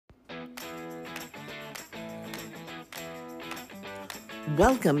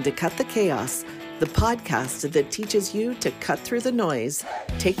Welcome to Cut the Chaos, the podcast that teaches you to cut through the noise,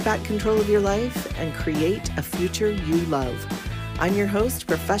 take back control of your life, and create a future you love. I'm your host,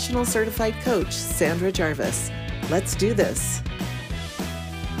 professional certified coach, Sandra Jarvis. Let's do this.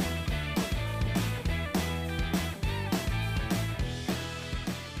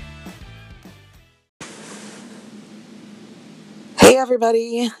 Hey,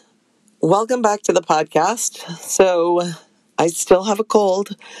 everybody. Welcome back to the podcast. So I still have a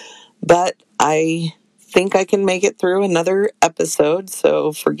cold, but I think I can make it through another episode.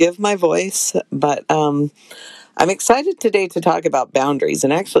 So forgive my voice, but I'm excited today to talk about boundaries.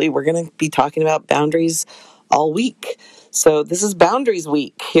 And actually, we're going to be talking about boundaries all week. So this is Boundaries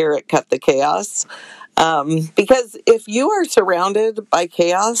Week here at Cut the Chaos. Because if you are surrounded by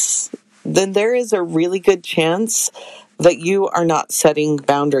chaos, then there is a really good chance that you are not setting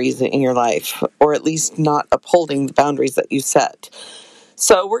boundaries in your life, or at least not upholding the boundaries that you set.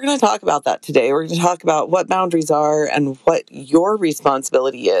 So we're going to talk about that today. We're going to talk about what boundaries are and what your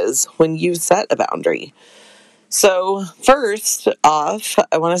responsibility is when you set a boundary. So first off,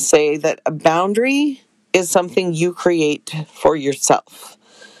 I want to say that a boundary is something you create for yourself.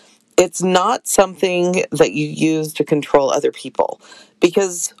 It's not something that you use to control other people,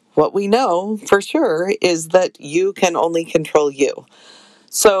 because what we know for sure is that you can only control you.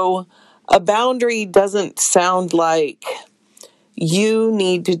 So a boundary doesn't sound like you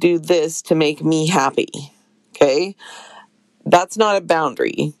need to do this to make me happy. Okay? That's not a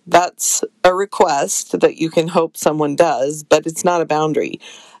boundary. That's a request that you can hope someone does, but it's not a boundary.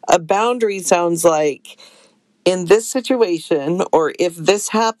 A boundary sounds like, in this situation, or if this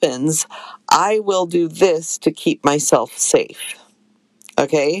happens, I will do this to keep myself safe.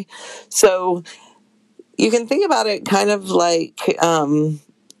 Okay? So you can think about it kind of like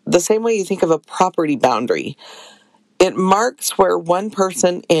the same way you think of a property boundary. It marks where one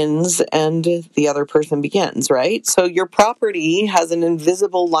person ends and the other person begins, right? So your property has an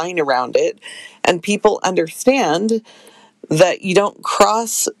invisible line around it, and people understand that you don't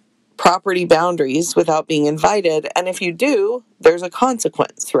cross property boundaries without being invited. And if you do, there's a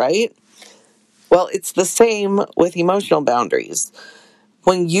consequence, right? Well, it's the same with emotional boundaries.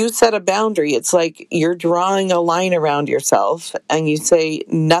 When you set a boundary, it's like you're drawing a line around yourself and you say,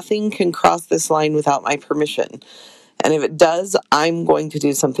 nothing can cross this line without my permission. And if it does, I'm going to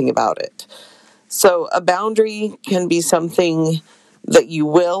do something about it. So a boundary can be something that you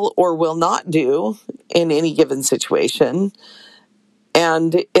will or will not do in any given situation.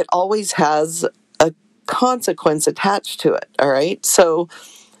 And it always has a consequence attached to it, all right? So,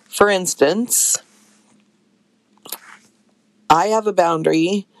 for instance, I have a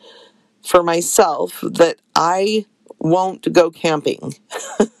boundary for myself that I won't go camping,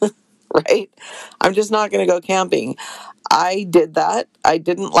 right? I'm just not going to go camping. I did that. I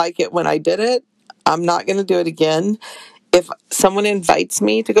didn't like it when I did it. I'm not going to do it again. If someone invites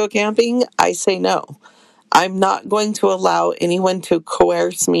me to go camping, I say no. I'm not going to allow anyone to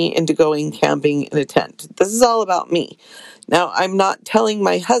coerce me into going camping in a tent. This is all about me. Now, I'm not telling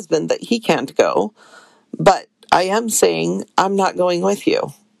my husband that he can't go, but I am saying I'm not going with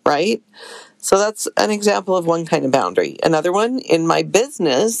you, right? So that's an example of one kind of boundary. Another one, in my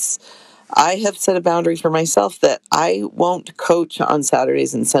business, I have set a boundary for myself that I won't coach on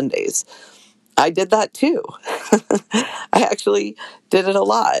Saturdays and Sundays. I did that too. I actually did it a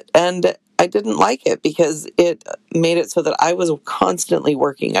lot, and I didn't like it because it made it so that I was constantly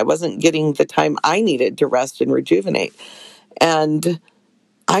working. I wasn't getting the time I needed to rest and rejuvenate. And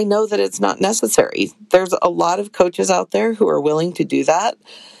I know that it's not necessary. There's a lot of coaches out there who are willing to do that.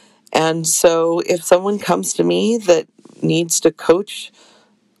 And so if someone comes to me that needs to coach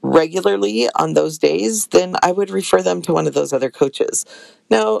regularly on those days, then I would refer them to one of those other coaches.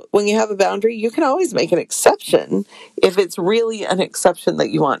 Now, when you have a boundary, you can always make an exception if it's really an exception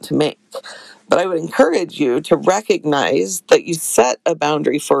that you want to make. But I would encourage you to recognize that you set a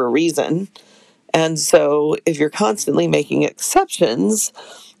boundary for a reason. And so if you're constantly making exceptions,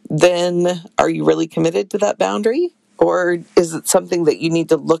 then are you really committed to that boundary? Or is it something that you need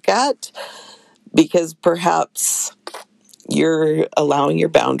to look at because perhaps you're allowing your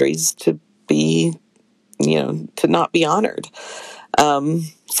boundaries to be, to not be honored.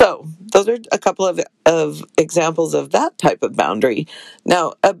 So those are a couple of examples of that type of boundary.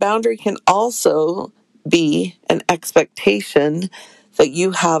 Now, a boundary can also be an expectation that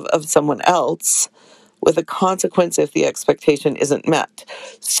you have of someone else with a consequence if the expectation isn't met.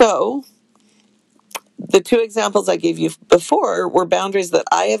 So the two examples I gave you before were boundaries that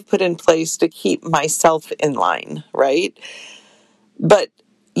I have put in place to keep myself in line, right? But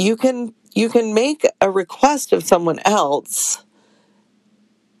you can make a request of someone else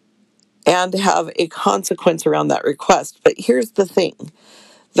and have a consequence around that request. But here's the thing.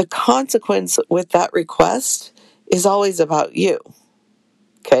 The consequence with that request is always about you.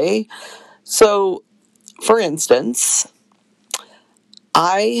 Okay? So, for instance,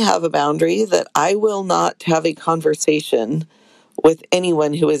 I have a boundary that I will not have a conversation with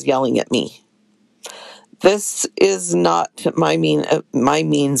anyone who is yelling at me. This is not my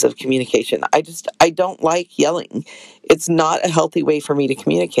means of communication. I don't like yelling. It's not a healthy way for me to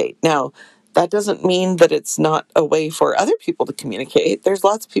communicate. Now, that doesn't mean that it's not a way for other people to communicate. There's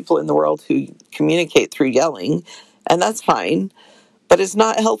lots of people in the world who communicate through yelling, and that's fine, but it's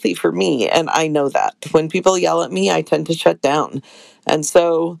not healthy for me, and I know that. When people yell at me, I tend to shut down. And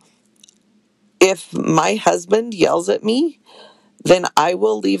so if my husband yells at me, then I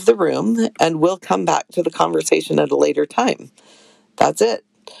will leave the room and we'll come back to the conversation at a later time. That's it.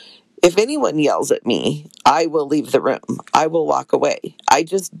 If anyone yells at me, I will leave the room. I will walk away. I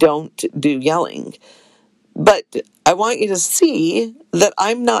just don't do yelling. But I want you to see that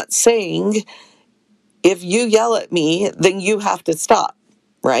I'm not saying if you yell at me, then you have to stop,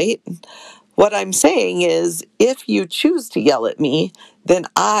 right? What I'm saying is if you choose to yell at me, then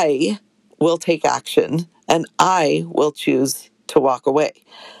I will take action and I will choose to walk away.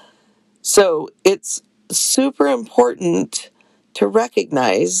 So it's super important to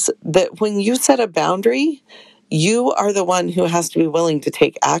recognize that when you set a boundary, you are the one who has to be willing to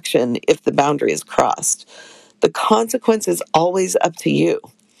take action if the boundary is crossed. The consequence is always up to you.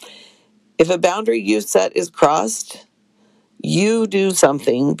 If a boundary you set is crossed, you do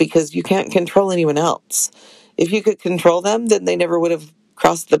something because you can't control anyone else. If you could control them, then they never would have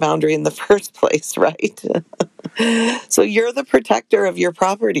crossed the boundary in the first place, right? So you're the protector of your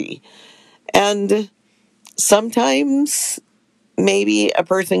property. And sometimes maybe a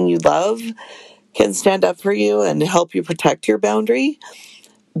person you love can stand up for you and help you protect your boundary.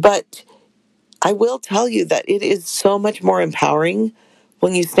 But I will tell you that it is so much more empowering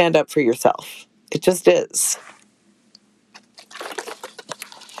when you stand up for yourself. It just is.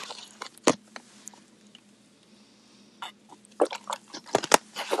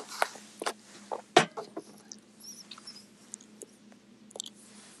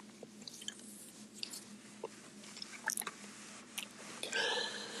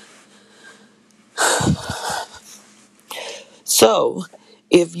 So,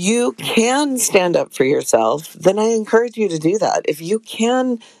 if you can stand up for yourself, then I encourage you to do that. If you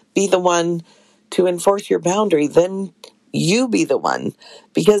can be the one to enforce your boundary, then you be the one,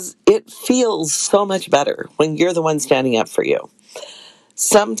 because it feels so much better when you're the one standing up for you.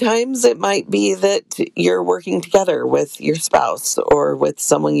 Sometimes it might be that you're working together with your spouse or with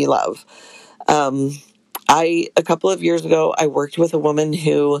someone you love. A couple of years ago, I worked with a woman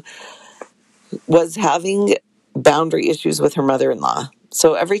who was having boundary issues with her mother-in-law.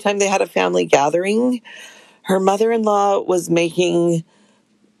 So every time they had a family gathering, her mother-in-law was making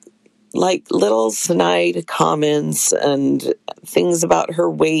like little snide comments and things about her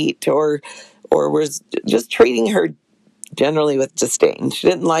weight or was just treating her generally with disdain. She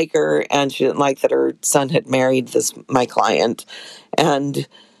didn't like her, and she didn't like that her son had married my client. And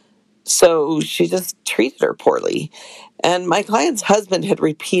so she just treated her poorly. And my client's husband had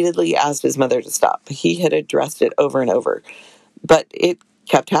repeatedly asked his mother to stop. He had addressed it over and over, but it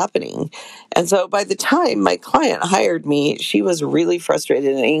kept happening. And so by the time my client hired me, she was really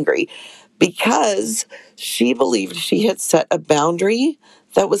frustrated and angry because she believed she had set a boundary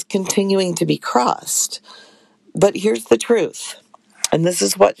that was continuing to be crossed. But here's the truth, and this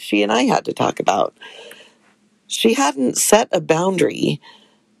is what she and I had to talk about. She hadn't set a boundary.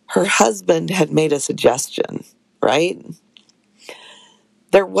 Her husband had made a suggestion, right?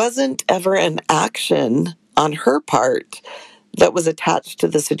 There wasn't ever an action on her part that was attached to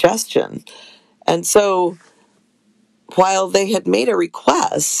the suggestion. And so while they had made a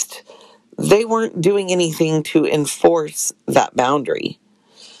request, they weren't doing anything to enforce that boundary.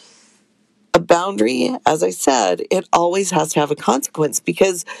 A boundary, as I said, it always has to have a consequence,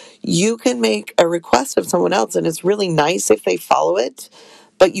 because you can make a request of someone else and it's really nice if they follow it,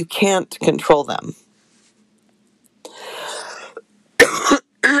 but you can't control them.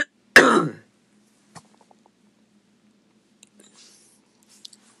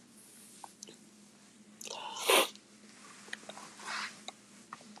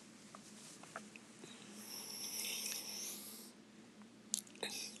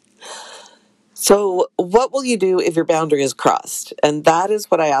 So what will you do if your boundary is crossed? And that is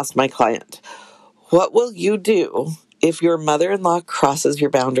what I asked my client. What will you do if your mother-in-law crosses your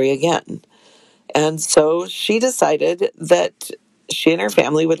boundary again? And so she decided that she and her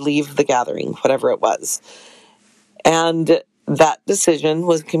family would leave the gathering, whatever it was. And that decision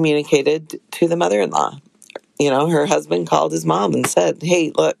was communicated to the mother-in-law. Her husband called his mom and said,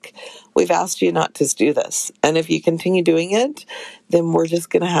 hey, look, we've asked you not to do this. And if you continue doing it, then we're just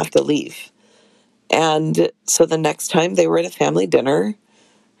going to have to leave. And so the next time they were at a family dinner,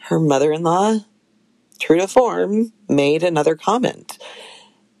 her mother-in-law, true to form, made another comment.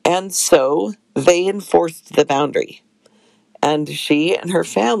 And so they enforced the boundary. And she and her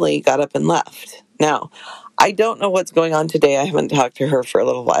family got up and left. Now, I don't know what's going on today. I haven't talked to her for a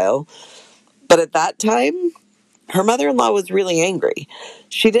little while. But at that time, her mother-in-law was really angry.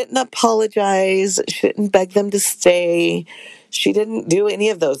 She didn't apologize. She didn't beg them to stay. She didn't do any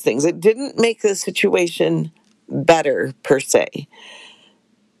of those things. It didn't make the situation better, per se.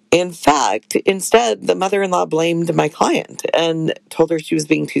 In fact, instead, the mother-in-law blamed my client and told her she was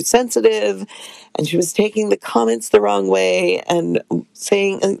being too sensitive and she was taking the comments the wrong way and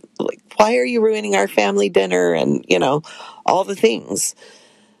saying, like, why are you ruining our family dinner? And, all the things.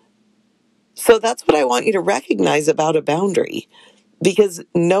 So that's what I want you to recognize about a boundary, because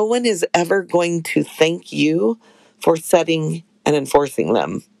no one is ever going to thank you for setting and enforcing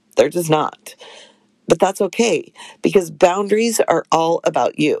them. They're just not. But that's okay, because boundaries are all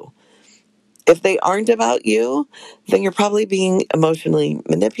about you. If they aren't about you, then you're probably being emotionally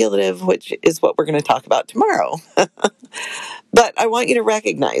manipulative, which is what we're going to talk about tomorrow. But I want you to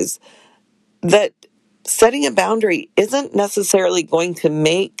recognize that setting a boundary isn't necessarily going to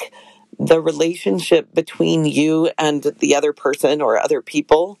make the relationship between you and the other person or other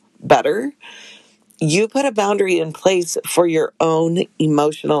people better. You put a boundary in place for your own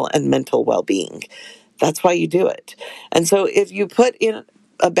emotional and mental well-being. That's why you do it. And so if you put in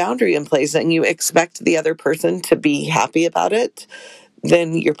a boundary in place and you expect the other person to be happy about it,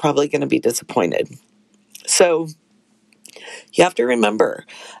 then you're probably going to be disappointed. So you have to remember,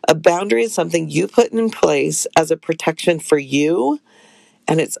 a boundary is something you put in place as a protection for you,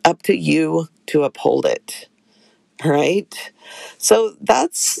 and it's up to you to uphold it. All right? So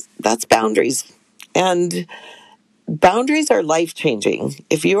that's boundaries. And boundaries are life-changing.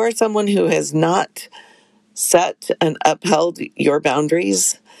 If you are someone who has not set and upheld your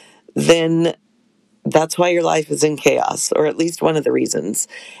boundaries, then that's why your life is in chaos, or at least one of the reasons.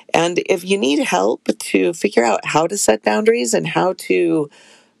 And if you need help to figure out how to set boundaries and how to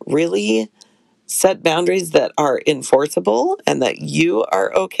really set boundaries that are enforceable and that you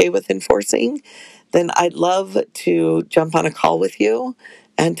are okay with enforcing, then I'd love to jump on a call with you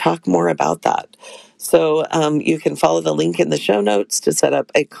and talk more about that. So you can follow the link in the show notes to set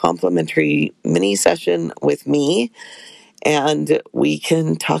up a complimentary mini session with me, and we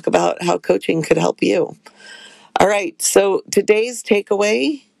can talk about how coaching could help you. All right, so today's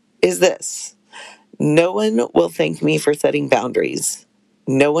takeaway is this: no one will thank me for setting boundaries.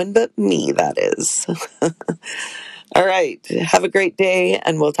 No one but me, that is. All right, have a great day,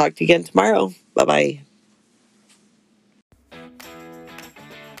 and we'll talk to you again tomorrow. Bye-bye.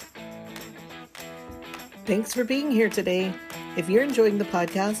 Thanks for being here today. If you're enjoying the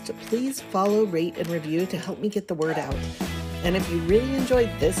podcast, please follow, rate, and review to help me get the word out. And if you really enjoyed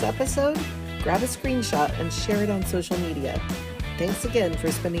this episode, grab a screenshot and share it on social media. Thanks again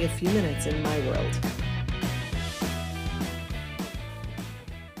for spending a few minutes in my world.